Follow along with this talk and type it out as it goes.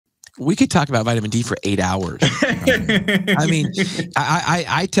We could talk about vitamin D for 8 hours. I mean,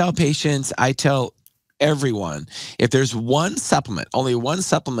 I tell patients, I tell everyone, if there's one supplement, only one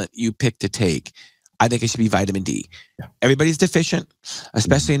supplement you pick to take, I think it should be vitamin D. Yeah. Everybody's deficient,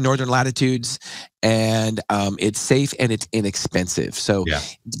 especially in northern latitudes, and it's safe and it's inexpensive. So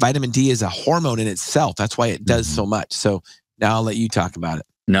vitamin D is a hormone in itself. That's why it does so much. So now I'll let you talk about it.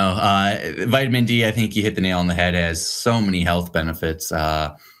 No, vitamin D, I think you hit the nail on the head, has so many health benefits.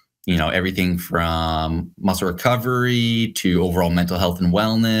 You know, everything from muscle recovery to overall mental health and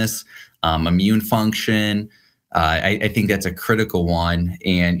wellness, immune function. I think that's a critical one.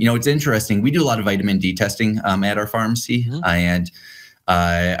 And, you know, it's interesting. We do a lot of vitamin D testing at our pharmacy. And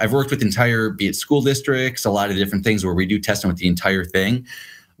I've worked with be it school districts, a lot of different things where we do testing with the entire thing.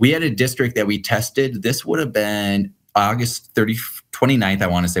 We had a district that we tested. This would have been August 29th, I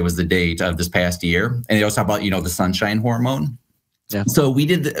want to say, was the date of this past year. And they also talk about, you know, the sunshine hormone. Yeah. So we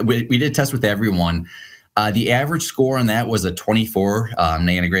did a test with everyone. The average score on that was a 24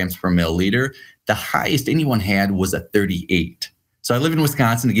 nanograms per milliliter. The highest anyone had was a 38. So I live in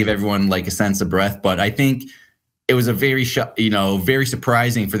Wisconsin, to give everyone like a sense of breath, but I think it was a very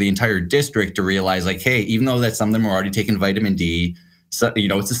surprising for the entire district to realize, like, hey, even though that some of them are already taking vitamin D, so, you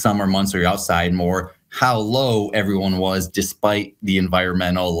know, it's the summer months, so you're outside more, how low everyone was despite the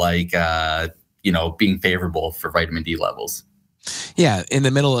environmental, like, you know, being favorable for vitamin D levels. Yeah, in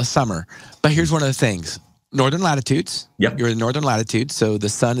the middle of summer. But here's one of the things. Northern latitudes. Yep. You're in northern latitudes, so the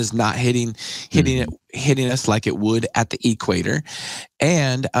sun is not hitting us like it would at the equator.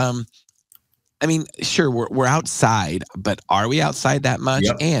 And I mean, sure, we're outside, but are we outside that much?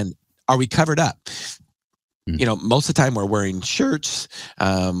 Yep. And are we covered up? You know, most of the time we're wearing shirts.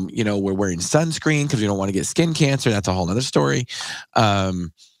 You know, we're wearing sunscreen because we don't want to get skin cancer. That's a whole other story.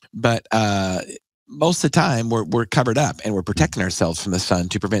 But most of the time we're covered up and we're protecting ourselves from the sun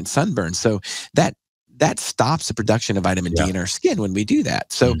to prevent sunburn. So that stops the production of vitamin D in our skin when we do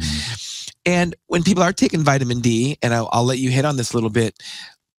that. So, and when people are taking vitamin D, and I'll let you hit on this a little bit,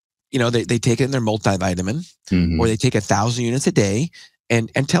 you know, they take it in their multivitamin, or they take 1,000 units a day, and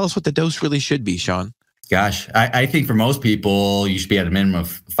tell us what the dose really should be, Shawn. Gosh, I think for most people, you should be at a minimum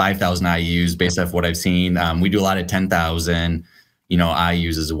of 5,000 IUs based off what I've seen. We do a lot of 10,000, you know,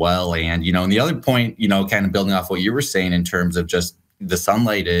 IUs as well. And, you know, and the other point, you know, kind of building off what you were saying in terms of just the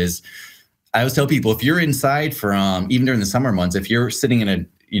sunlight is, I always tell people, if you're inside from, even during the summer months, if you're sitting in a,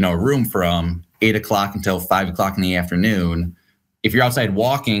 you know, room from 8 o'clock until 5 o'clock in the afternoon, if you're outside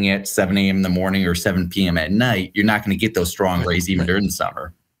walking at 7 a.m. in the morning or 7 p.m. at night, you're not going to get those strong rays even during the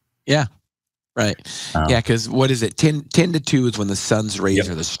summer. Yeah. Right. Yeah, because what is it? 10 to 2 is when the sun's rays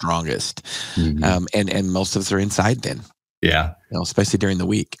are the strongest. And most of us are inside then. Yeah. You know, especially during the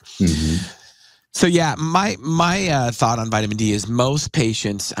week. So yeah, my thought on vitamin D is most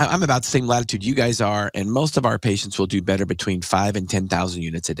patients, I'm about the same latitude you guys are, and most of our patients will do better between 5 and 10,000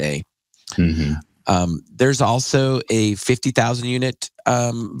 units a day. There's also a 50,000 unit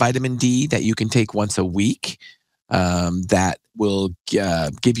vitamin D that you can take once a week. That will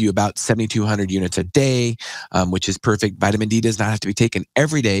give you about 7,200 units a day, which is perfect. Vitamin D does not have to be taken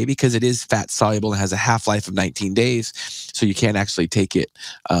every day because it is fat soluble and has a half-life of 19 days. So you can actually take it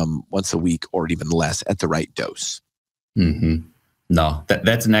once a week or even less at the right dose. No,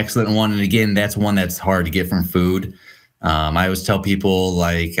 that's an excellent one. And again, that's one that's hard to get from food. I always tell people,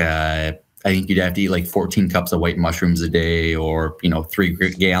 like, I think you'd have to eat like 14 cups of white mushrooms a day, or, you know, 3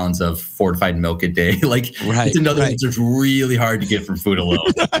 gallons of fortified milk a day. Like, it's another one that's really hard to get from food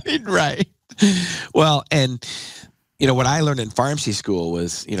alone. Right. Well, and, you know, what I learned in pharmacy school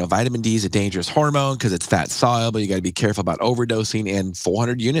was, you know, vitamin D is a dangerous hormone because it's fat soluble. You got to be careful about overdosing, and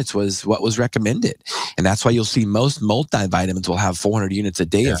 400 units was what was recommended. And that's why you'll see most multivitamins will have 400 units a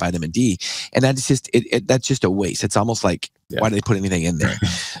day of vitamin D. And that's just, that's just a waste. It's almost like, why do they put anything in there?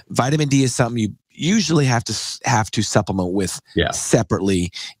 Vitamin D is something you usually have to supplement with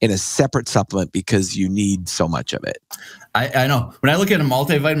separately in a separate supplement because you need so much of it. I know. When I look at a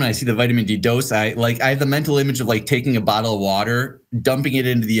multivitamin, I see the vitamin D dose. I have the mental image of like taking a bottle of water, dumping it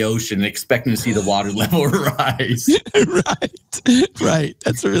into the ocean, and expecting to see the water level rise. Right.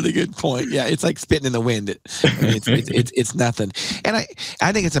 That's a really good point. Yeah, it's like spitting in the wind. I mean, it's nothing. And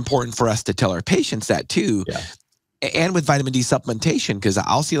I think it's important for us to tell our patients that too. And with vitamin D supplementation, because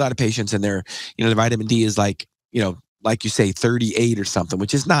I'll see a lot of patients and they're, you know, the vitamin D is like, you know, like you say, 38 or something,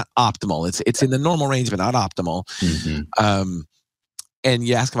 which is not optimal. It's in the normal range, but not optimal. And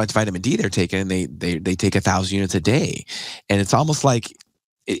you ask how much vitamin D they're taking, and they take 1,000 units a day, and it's almost like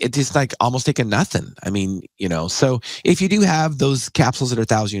it's just like almost taking nothing. I mean, you know, so if you do have those capsules that are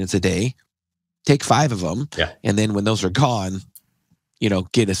 1,000 units a day, take 5 of them, and then when those are gone,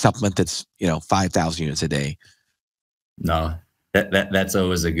 get a supplement that's 5,000 units a day. No, that's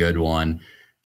always a good one.